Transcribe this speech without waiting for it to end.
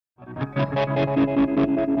G'day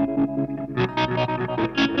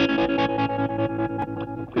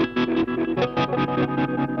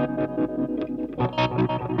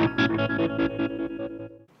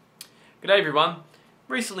everyone.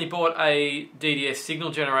 Recently bought a DDS signal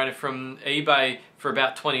generator from eBay for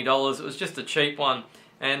about $20. It was just a cheap one,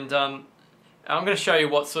 and I'm going to show you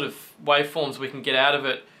what sort of waveforms we can get out of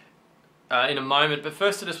it in a moment. But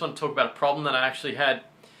first I just want to talk about a problem that I actually had.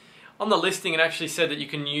 On the listing it actually said that you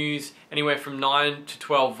can use anywhere from 9 to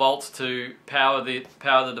 12 volts to power the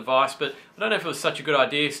device, but I don't know if it was such a good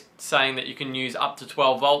idea saying that you can use up to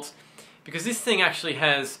 12 volts, because this thing actually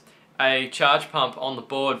has a charge pump on the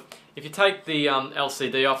board. If you take the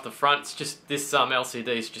LCD off the front, it's just this LCD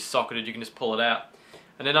is just socketed, you can just pull it out.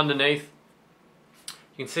 And then underneath,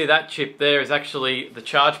 you can see that chip there is actually the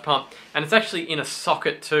charge pump, and it's actually in a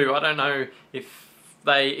socket too. I don't know if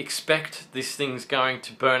they expect this thing's going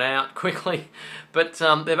to burn out quickly, but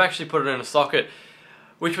they've actually put it in a socket,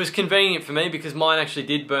 which was convenient for me because mine actually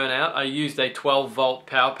did burn out. I used a 12 volt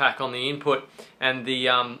power pack on the input, and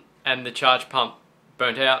the charge pump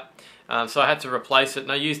burnt out. So I had to replace it,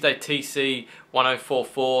 and I used a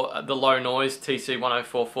TC1044, the low noise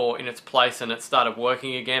TC1044 in its place, and it started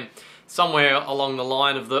working again. Somewhere along the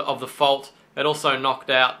line of the fault, it also knocked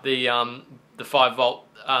out the 5 volt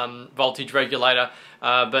voltage regulator,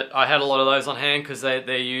 but I had a lot of those on hand because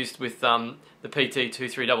they're used with the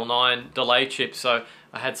PT2399 delay chip, so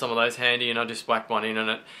I had some of those handy, and I just whacked one in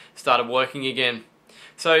and it started working again.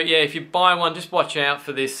 So yeah, if you buy one, just watch out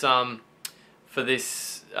for this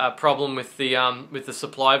problem with the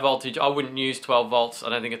supply voltage. I wouldn't use 12 volts. I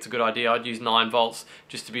don't think it's a good idea. I'd use 9 volts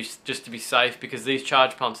just to be safe, because these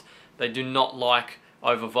charge pumps, they do not like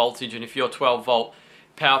over voltage, and if your 12 volt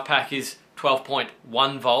power pack is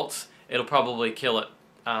 12.1 volts, it'll probably kill it.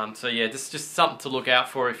 So yeah, this is just something to look out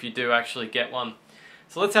for if you do actually get one.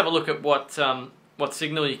 So let's have a look at what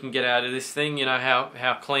signal you can get out of this thing. You know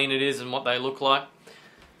how clean it is and what they look like.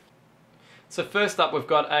 So first up, we've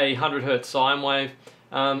got a 100 Hz sine wave.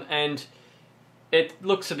 And it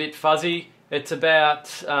looks a bit fuzzy. It's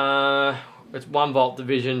about it's 1 volt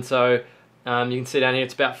division, so you can see down here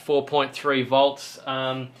it's about 4.3 volts,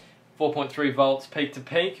 4.3 volts peak to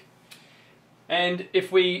peak. And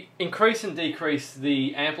if we increase and decrease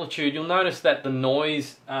the amplitude, you'll notice that the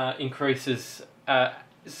noise increases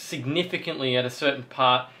significantly at a certain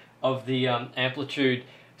part of the amplitude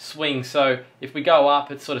swing. So if we go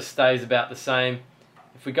up, it sort of stays about the same.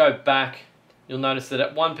 If we go back, you'll notice that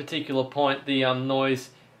at one particular point the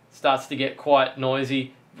noise starts to get quite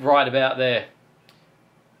noisy right about there.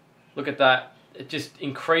 Look at that. It just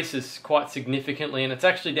increases quite significantly, and it's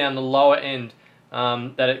actually down the lower end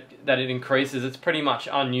that it increases. It's pretty much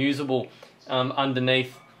unusable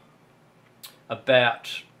underneath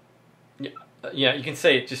about, yeah, you can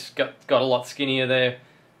see it just got a lot skinnier there.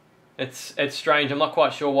 It's strange. I'm not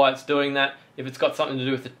quite sure why it's doing that. If it's got something to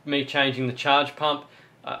do with me changing the charge pump,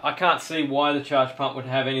 I can't see why the charge pump would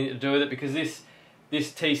have anything to do with it, because this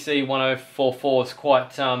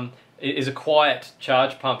TC1044 is a quiet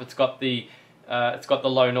charge pump. It's got the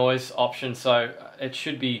low noise option, so it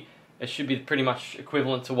should be pretty much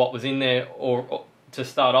equivalent to what was in there or to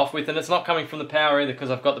start off with. And it's not coming from the power either, because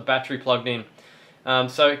I've got the battery plugged in.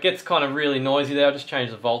 So it gets kind of really noisy there. I'll just change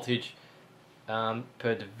the voltage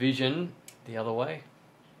per division the other way.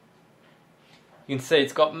 You can see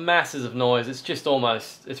it's got masses of noise. It's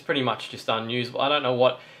pretty much just unusable. I don't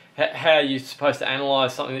know how you're supposed to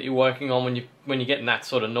analyze something that you're working on when you're getting that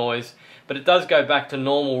sort of noise. But it does go back to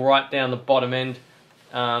normal right down the bottom end.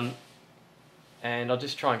 And I'll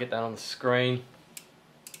just try and get that on the screen.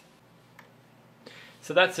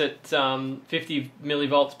 So that's at 50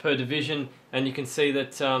 millivolts per division, and you can see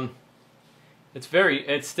that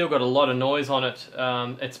it's still got a lot of noise on it.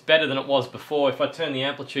 It's better than it was before. If I turn the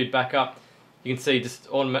amplitude back up, you can see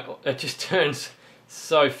it just turns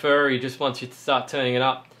so furry just once you start turning it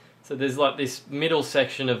up. So there's like this middle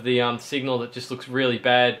section of the signal that just looks really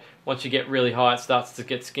bad. Once you get really high, it starts to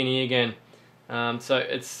get skinny again. So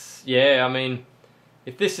it's, yeah, I mean,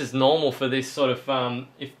 if this is normal for this sort of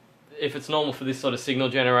if it's normal for this sort of signal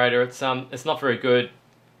generator, it's not very good.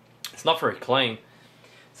 It's not very clean.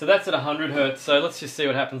 So that's at 100 Hz. So let's just see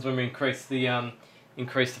what happens when we increase the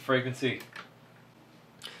frequency.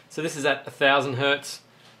 So this is at 1000 Hz.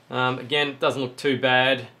 Again, it doesn't look too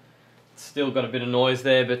bad. It's still got a bit of noise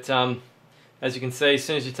there, but as you can see, as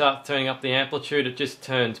soon as you start turning up the amplitude, it just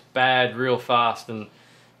turns bad real fast. And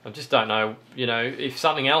I just don't know,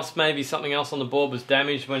 if maybe something else on the board was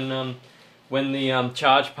damaged when the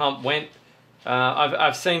charge pump went.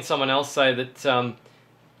 I've seen someone else say that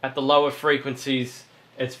at the lower frequencies,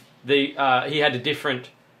 he had a different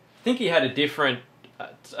think he had a different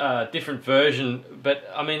version, but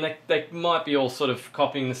I mean they might be all sort of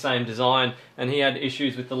copying the same design, and he had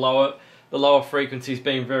issues with the lower frequencies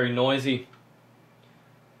being very noisy.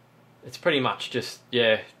 It's pretty much just,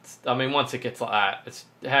 yeah, I mean once it gets like that, it's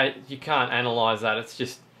how you can't analyze that. It's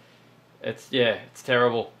just, it's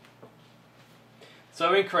terrible. So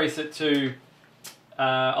I'll increase it to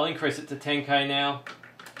 10K now.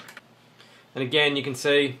 And again, you can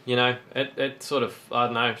see, you know, it sort of, I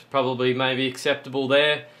don't know, probably maybe acceptable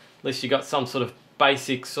there. At least you got some sort of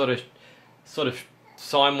basic sort of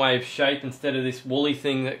sine wave shape instead of this woolly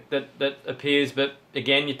thing that appears. But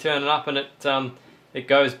again, you turn it up and it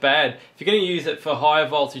goes bad. If you're going to use it for higher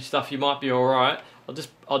voltage stuff, you might be all right.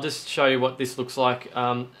 I'll just show you what this looks like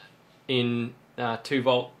in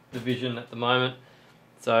 2-volt division at the moment.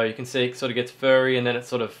 So you can see it sort of gets furry and then it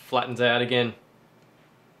sort of flattens out again.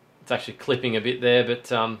 It's actually clipping a bit there,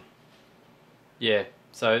 but yeah.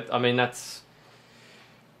 So I mean that's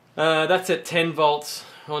at 10 volts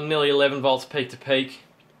or nearly 11 volts peak to peak.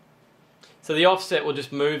 So the offset will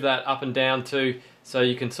just move that up and down too, so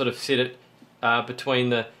you can sort of sit it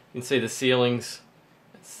between you can see the ceiling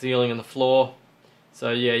and the floor.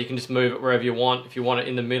 So yeah, you can just move it wherever you want. If you want it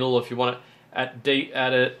in the middle, or if you want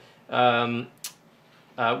it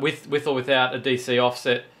with or without a DC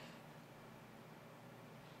offset.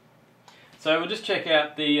 So we'll just check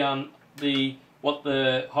out what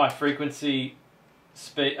the high frequency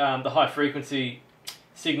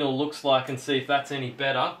signal looks like and see if that's any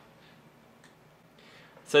better.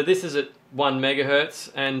 So this is at 1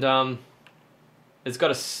 megahertz, and it's got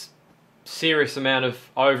a serious amount of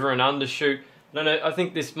over and undershoot. I don't know, I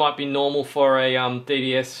think this might be normal for a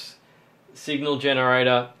DDS signal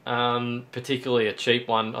generator, particularly a cheap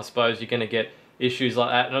one. I suppose you're going to get issues like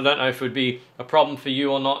that, and I don't know if it would be a problem for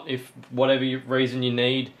you or not, if whatever reason you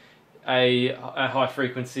need a high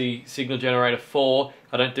frequency signal generator for.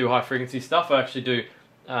 I don't do high frequency stuff, I actually do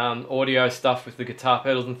audio stuff with the guitar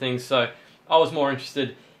pedals and things, so I was more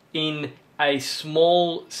interested in a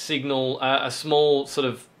small signal, a small sort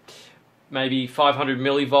of maybe 500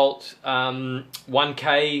 millivolt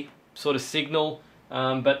 1K sort of signal,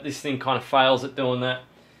 but this thing kind of fails at doing that.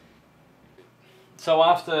 So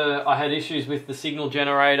after I had issues with the signal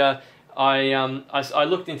generator, I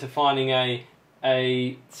looked into finding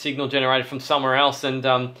a signal generator from somewhere else, and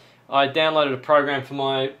I downloaded a program for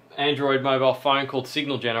my Android mobile phone called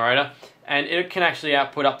Signal Generator, and it can actually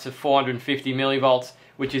output up to 450 millivolts,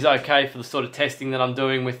 which is okay for the sort of testing that I'm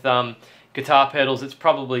doing with guitar pedals. It's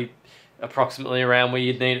probably approximately around where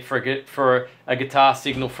you'd need it for a guitar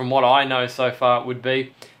signal, from what I know so far it would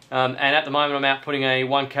be. And at the moment I'm outputting a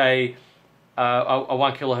 1K, a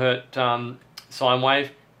 1 kilohertz sine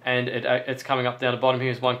wave, and it's coming up down the bottom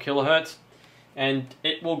here is 1 kilohertz, and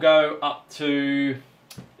it will go up to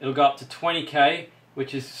 20K,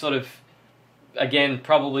 which is sort of, again,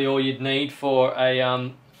 probably all you'd need for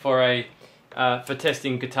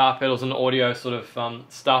testing guitar pedals and audio sort of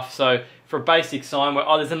stuff. So for a basic sine wave,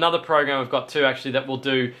 there's another program I've got too actually that will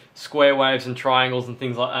do square waves and triangles and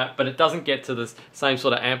things like that, but it doesn't get to the same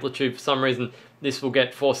sort of amplitude. For some reason this will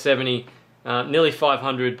get 470, nearly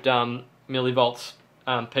 500 millivolts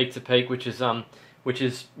peak to peak, which is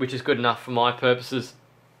good enough for my purposes.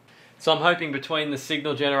 So I'm hoping between the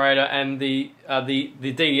signal generator and the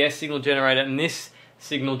DDS signal generator and this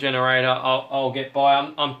signal generator, I'll get by.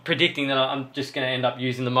 I'm predicting that I'm just going to end up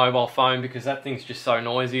using the mobile phone, because that thing's just so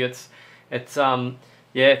noisy. It's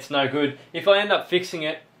no good. If I end up fixing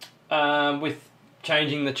it with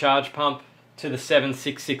changing the charge pump to the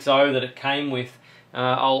 7660 that it came with,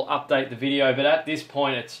 I'll update the video. But at this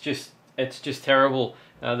point, it's just terrible.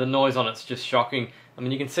 The noise on it's just shocking. I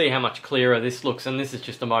mean, you can see how much clearer this looks, and this is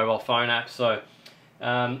just a mobile phone app. So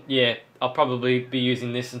yeah, I'll probably be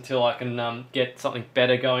using this until I can get something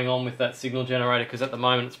better going on with that signal generator, because at the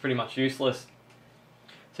moment it's pretty much useless.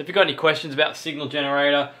 So if you've got any questions about the signal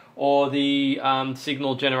generator or the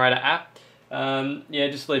signal generator app, yeah,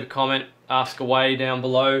 just leave a comment, ask away down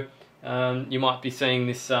below. You might be seeing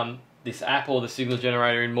this this app or the signal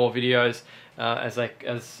generator in more videos as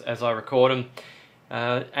I record them.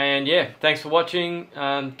 And yeah, thanks for watching.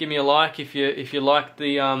 Give me a like if you like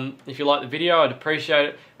the video. I'd appreciate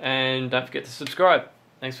it, and don't forget to subscribe.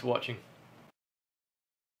 Thanks for watching.